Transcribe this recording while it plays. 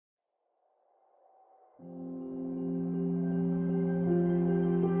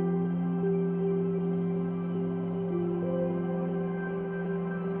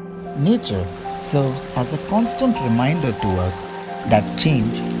Nature serves as a constant reminder to us that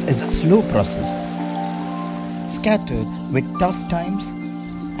change is a slow process, scattered with tough times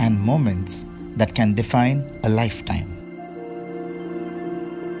and moments that can define a lifetime.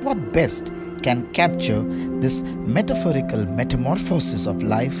 What best can capture this metaphorical metamorphosis of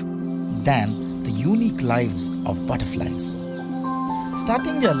life than the unique lives of butterflies?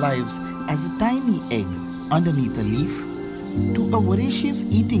 Starting their lives as a tiny egg underneath a leaf to a voracious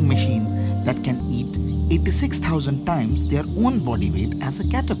eating machine that can eat 86,000 times their own body weight as a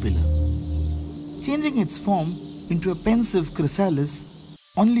caterpillar, changing its form into a pensive chrysalis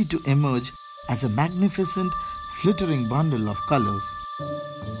only to emerge as a magnificent, flittering bundle of colors.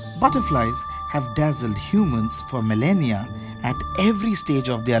 Butterflies have dazzled humans for millennia at every stage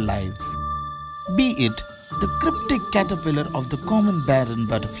of their lives. Be it the cryptic caterpillar of the common barren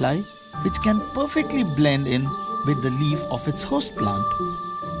butterfly, which can perfectly blend in with the leaf of its host plant,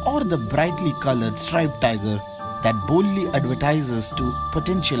 or the brightly colored striped tiger that boldly advertises to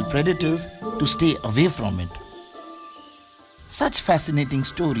potential predators to stay away from it. Such fascinating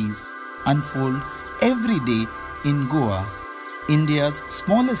stories unfold every day in Goa, India's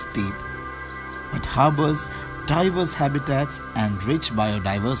smallest state, but harbors diverse habitats and rich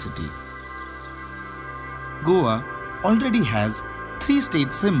biodiversity. Goa already has 3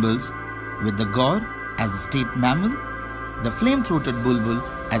 state symbols, with the gaur as the state mammal, the flame-throated bulbul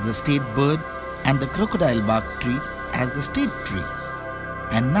as the state bird, and the crocodile bark tree as the state tree.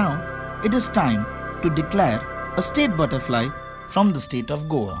 And now it is time to declare a state butterfly from the state of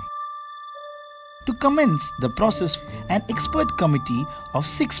Goa. To commence the process, an expert committee of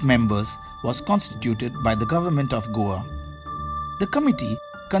 6 members was constituted by the government of Goa. The committee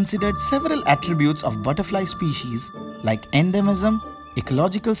considered several attributes of butterfly species like endemism,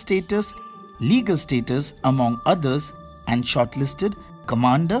 ecological status, legal status among others, and shortlisted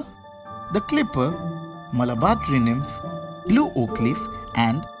commander, the clipper, Malabar Tree Nymph, blue oak leaf,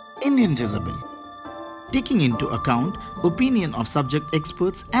 and Indian Jezebel. Taking into account opinion of subject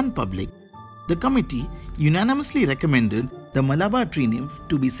experts and public, the committee unanimously recommended the Malabar Tree Nymph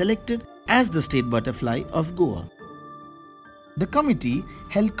to be selected as the state butterfly of Goa. The committee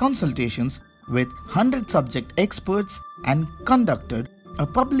held consultations with 100 subject experts and conducted a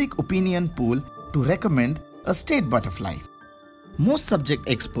public opinion poll to recommend a state butterfly. Most subject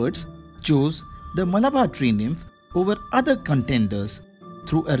experts chose the Malabar Tree Nymph over other contenders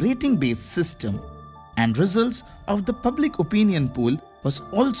through a rating-based system, and results of the public opinion poll was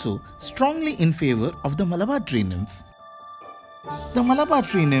also strongly in favor of the Malabar Tree Nymph. The Malabar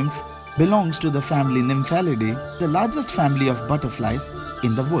Tree Nymph belongs to the family Nymphalidae, the largest family of butterflies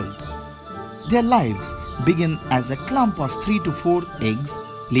in the world. Their lives begin as a clump of 3 to 4 eggs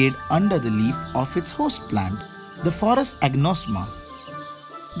laid under the leaf of its host plant, the forest agnosma.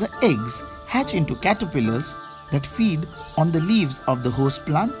 The eggs hatch into caterpillars that feed on the leaves of the host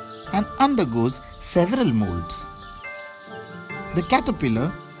plant and undergoes several molds. The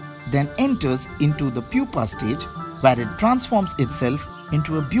caterpillar then enters into the pupa stage, where it transforms itself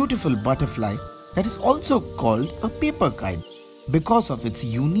into a beautiful butterfly that is also called a paper kite because of its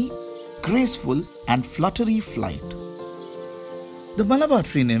unique, graceful and fluttery flight. The Malabar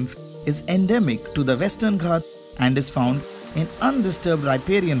Tree Nymph is endemic to the Western Ghats and is found in undisturbed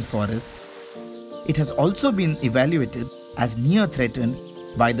riparian forests. It has also been evaluated as near threatened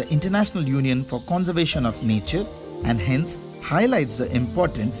by the International Union for Conservation of Nature, and hence highlights the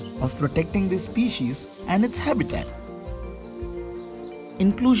importance of protecting this species and its habitat.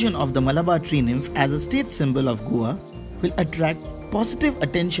 Inclusion of the Malabar Tree Nymph as a state symbol of Goa will attract positive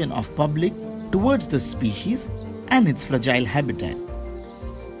attention of public towards the species and its fragile habitat.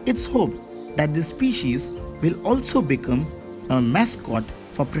 It's hoped that this species will also become a mascot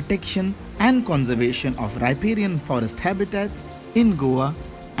for protection and conservation of riparian forest habitats in Goa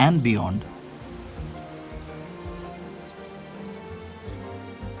and beyond.